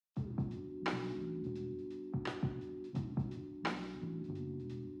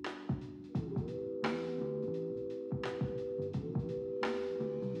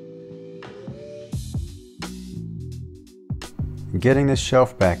Getting this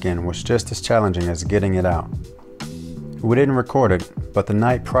shelf back in was just as challenging as getting it out. We didn't record it, but the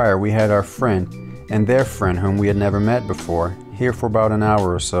night prior we had our friend and their friend, whom we had never met before, here for about an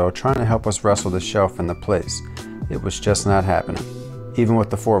hour or so trying to help us wrestle the shelf into place. It was just not happening, even with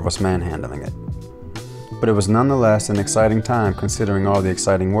the four of us manhandling it. But it was nonetheless an exciting time considering all the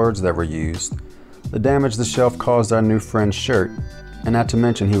exciting words that were used, the damage the shelf caused our new friend's shirt, and not to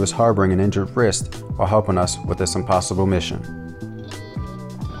mention he was harboring an injured wrist while helping us with this impossible mission.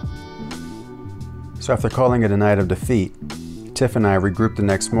 So after calling it a night of defeat, Tiff and I regrouped the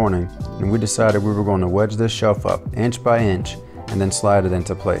next morning and we decided we were going to wedge this shelf up inch by inch and then slide it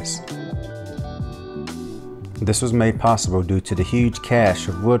into place. This was made possible due to the huge cache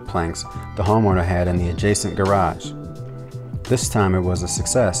of wood planks the homeowner had in the adjacent garage. This time it was a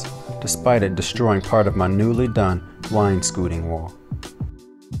success, despite it destroying part of my newly done wine scooting wall.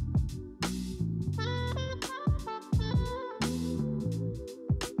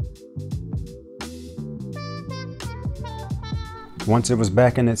 Once it was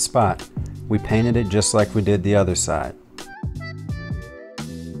back in its spot, we painted it just like we did the other side.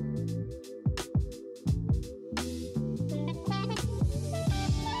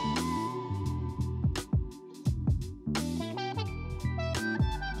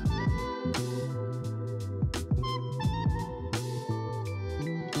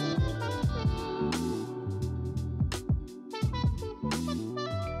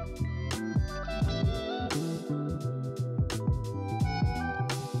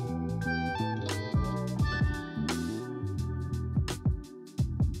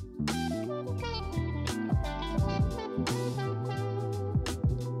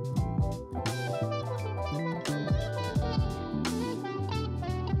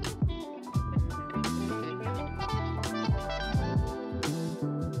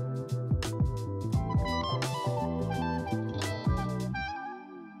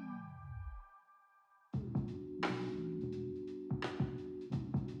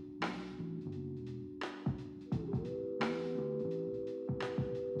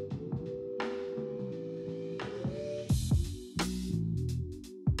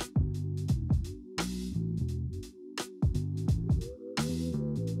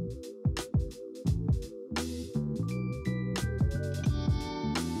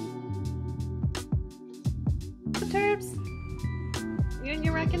 Terps, you in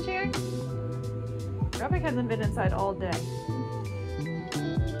your rocking chair? Robert hasn't been inside all day.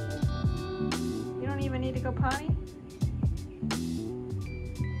 You don't even need to go potty?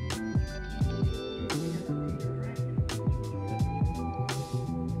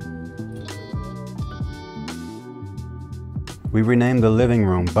 We renamed the living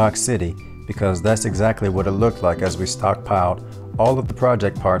room Box City because that's exactly what it looked like as we stockpiled all of the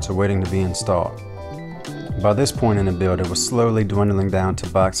project parts awaiting to be installed. By this point in the build, it was slowly dwindling down to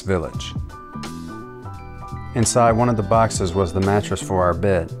Box Village. Inside one of the boxes was the mattress for our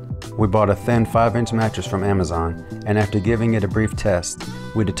bed. We bought a thin 5-inch mattress from Amazon, and after giving it a brief test,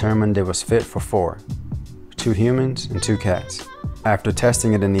 we determined it was fit for 4. 2 humans and 2 cats. After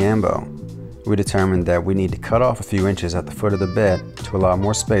testing it in the ambo, we determined that we need to cut off a few inches at the foot of the bed to allow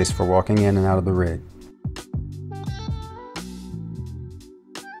more space for walking in and out of the rig.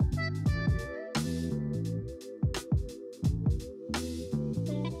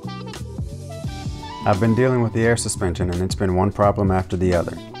 I've been dealing with the air suspension and it's been one problem after the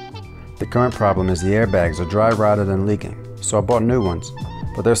other. The current problem is the airbags are dry rotted and leaking, so I bought new ones,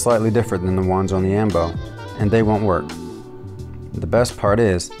 but they're slightly different than the ones on the ambo, and they won't work. The best part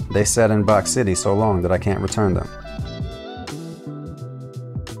is, they sat in Box City so long that I can't return them.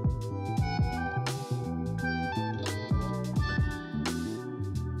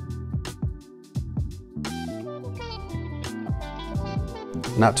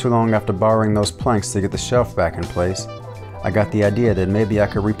 Not too long after borrowing those planks to get the shelf back in place, I got the idea that maybe I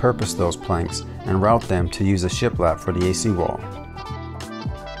could repurpose those planks and route them to use a shiplap for the AC wall.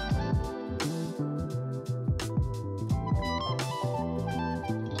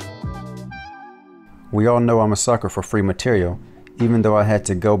 We all know I'm a sucker for free material, even though I had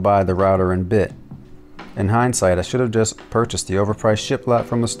to go buy the router and bit. In hindsight, I should have just purchased the overpriced shiplap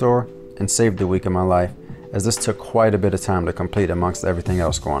from the store and saved a week of my life, as this took quite a bit of time to complete amongst everything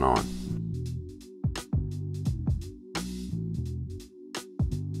else going on.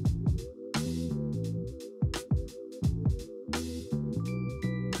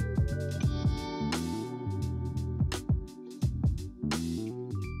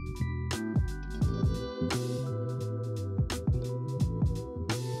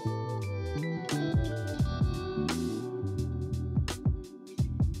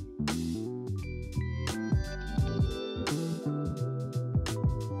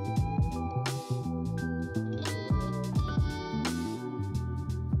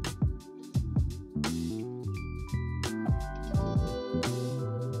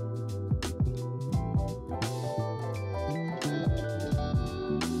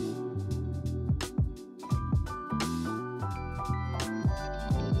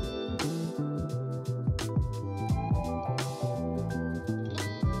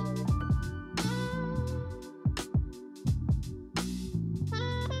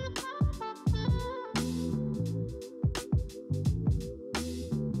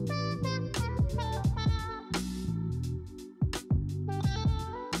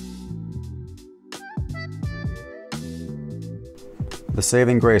 The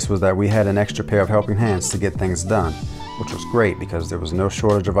saving grace was that we had an extra pair of helping hands to get things done, which was great because there was no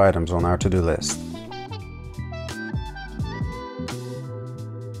shortage of items on our to-do list.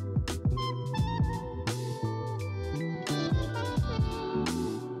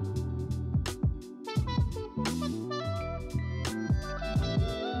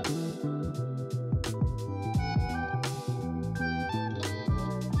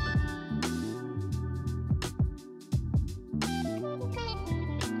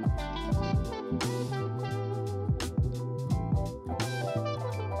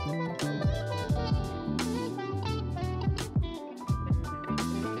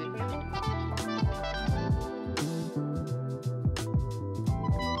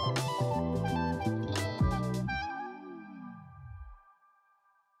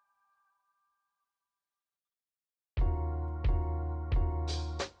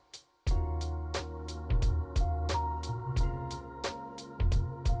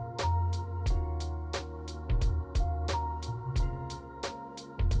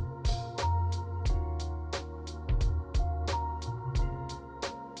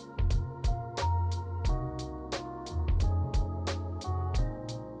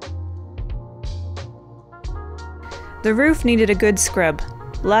 The roof needed a good scrub,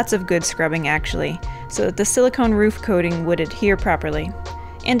 lots of good scrubbing actually, so that the silicone roof coating would adhere properly.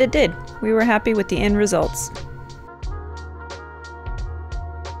 And it did. We were happy with the end results.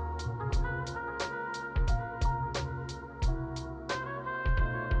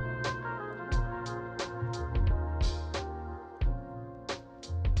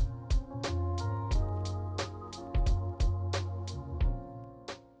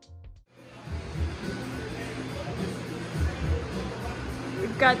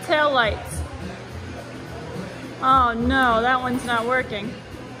 We've got tail lights. Oh no, that one's not working.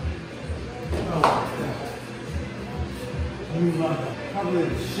 Probably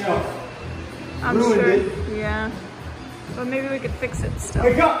the shelf. I'm Ruined sure. it. Yeah. But maybe we could fix it still.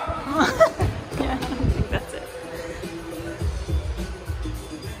 Wake up! Yeah, I don't think that's it.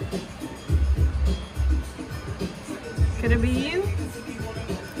 Could it be you?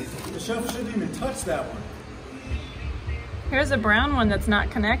 The shelf shouldn't even touch that one. Here's a brown one that's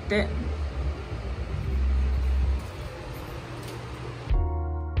not connected.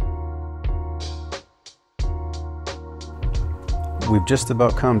 We've just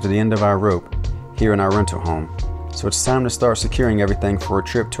about come to the end of our rope here in our rental home, so it's time to start securing everything for a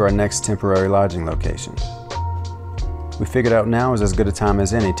trip to our next temporary lodging location. We figured out now is as good a time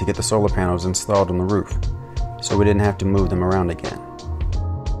as any to get the solar panels installed on the roof, so we didn't have to move them around again.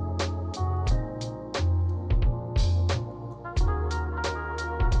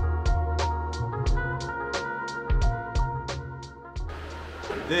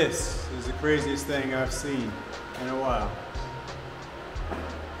 This is the craziest thing I've seen in a while.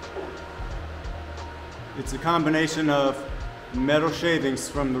 It's a combination of metal shavings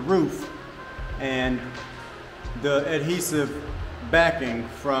from the roof and the adhesive backing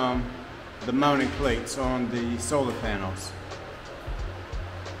from the mounting plates on the solar panels.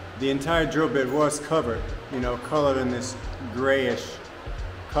 The entire drill bit was covered, colored in this grayish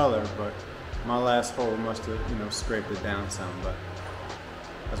color, but my last hole must have, scraped it down some, but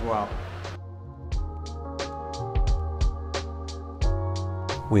as well.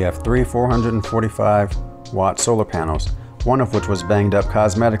 We have three 445 watt solar panels, one of which was banged up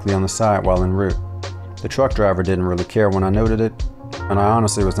cosmetically on the side while en route. The truck driver didn't really care when I noted it, and I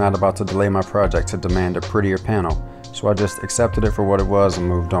honestly was not about to delay my project to demand a prettier panel, so I just accepted it for what it was and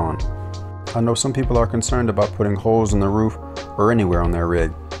moved on. I know some people are concerned about putting holes in the roof or anywhere on their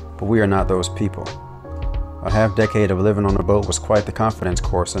rig, but we are not those people. A half-decade of living on a boat was quite the confidence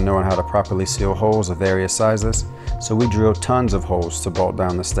course in knowing how to properly seal holes of various sizes, so we drilled tons of holes to bolt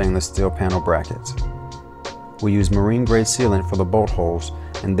down the stainless steel panel brackets. We use marine-grade sealant for the bolt holes,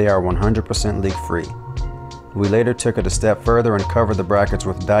 and they are 100% leak-free. We later took it a step further and covered the brackets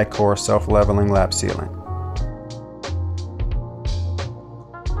with Dicor self-leveling lap sealant.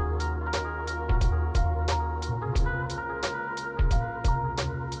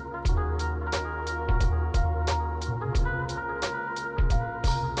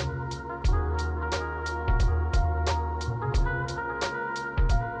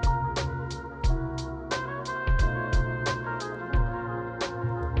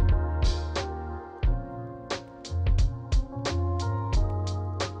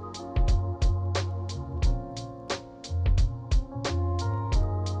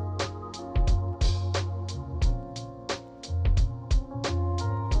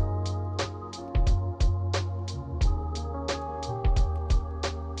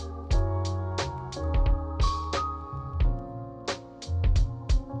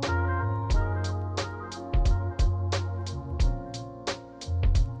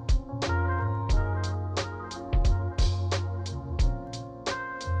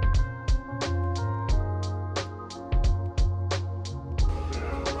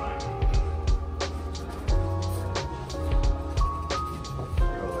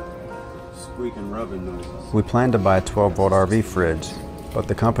 squeaking, rubbing noises. We planned to buy a 12-volt RV fridge, but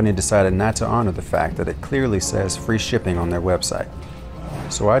the company decided not to honor the fact that it clearly says free shipping on their website.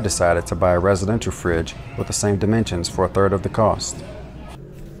 So I decided to buy a residential fridge with the same dimensions for a third of the cost.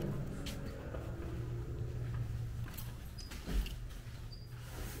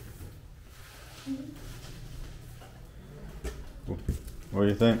 What do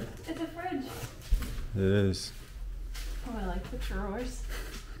you think? It's a fridge. It is. Oh, I like the drawers.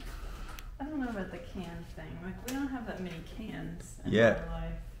 I don't know about the can thing. Like, we don't have that many cans in our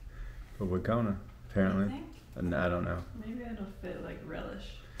life. But we're gonna, apparently. You think? I don't know. Maybe it'll fit like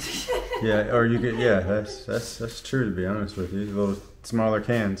relish. Yeah, or you could. Yeah, that's true. To be honest with you, little smaller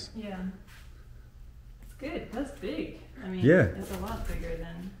cans. Yeah. It's good. That's big. I mean, yeah. It's a lot bigger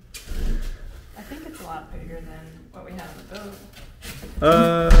than. I think it's a lot bigger than what we had on the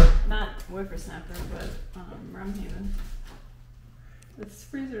boat. Not whippersnapper, but Rumhaven. This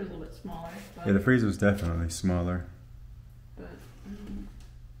freezer is a little bit smaller. But Yeah, the freezer was definitely smaller. But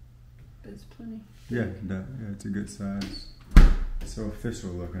it's plenty. Yeah, it's a good size. It's so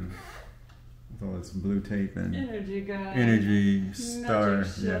official looking. With all this blue tape and Energy guy. Energy Star.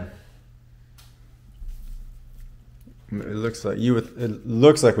 Yeah. It looks like It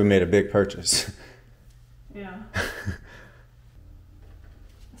looks like we made a big purchase. Yeah.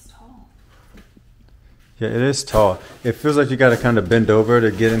 It's tall. Yeah, it is tall. It feels like you got to kind of bend over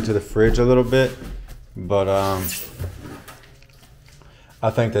to get into the fridge a little bit, but I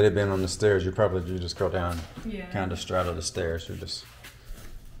think that it being on the stairs, you just go down, kind of straddle the stairs. You just.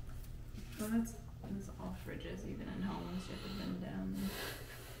 Well, that's all fridges, even in homes, you have to bend down.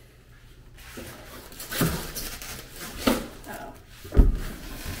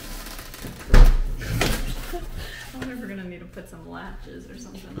 I wonder if we're gonna need to put some latches or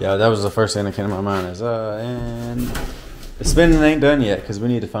something. Yeah, that was the first thing that came to my mind. And the spinning ain't done yet because we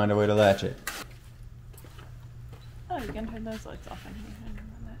need to find a way to latch it. Oh, you can turn those lights off in here.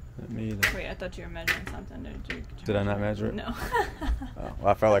 Me either. Wait, I thought you were measuring something. Did I not measure it? No. Oh, well,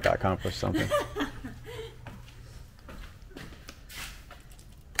 I felt like I accomplished something.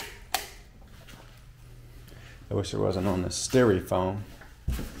 I wish it wasn't on the styrofoam.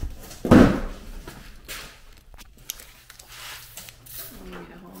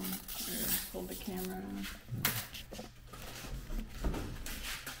 Hold the camera on.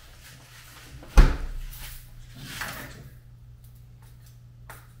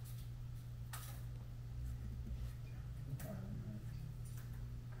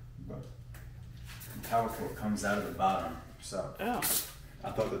 Power cord comes out of the bottom, so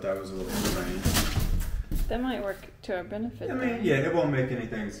I thought that was a little strange. That might work to our benefit. I mean, yeah, it won't make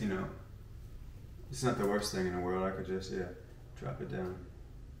anything, it's not the worst thing in the world. I could just, drop it down.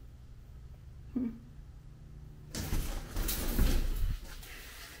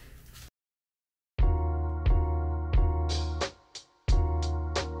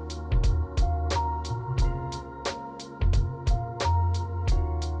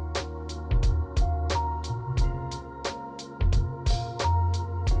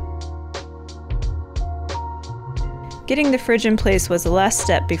 Getting the fridge in place was the last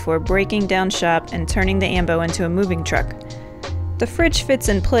step before breaking down shop and turning the Ambo into a moving truck. The fridge fits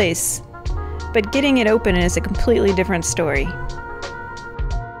in place, but getting it open is a completely different story.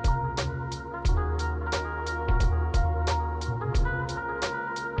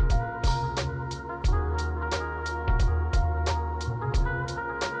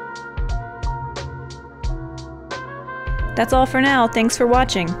 That's all for now. Thanks for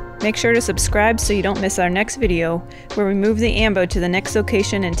watching. Make sure to subscribe so you don't miss our next video, where we move the Ambo to the next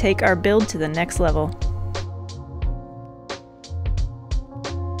location and take our build to the next level.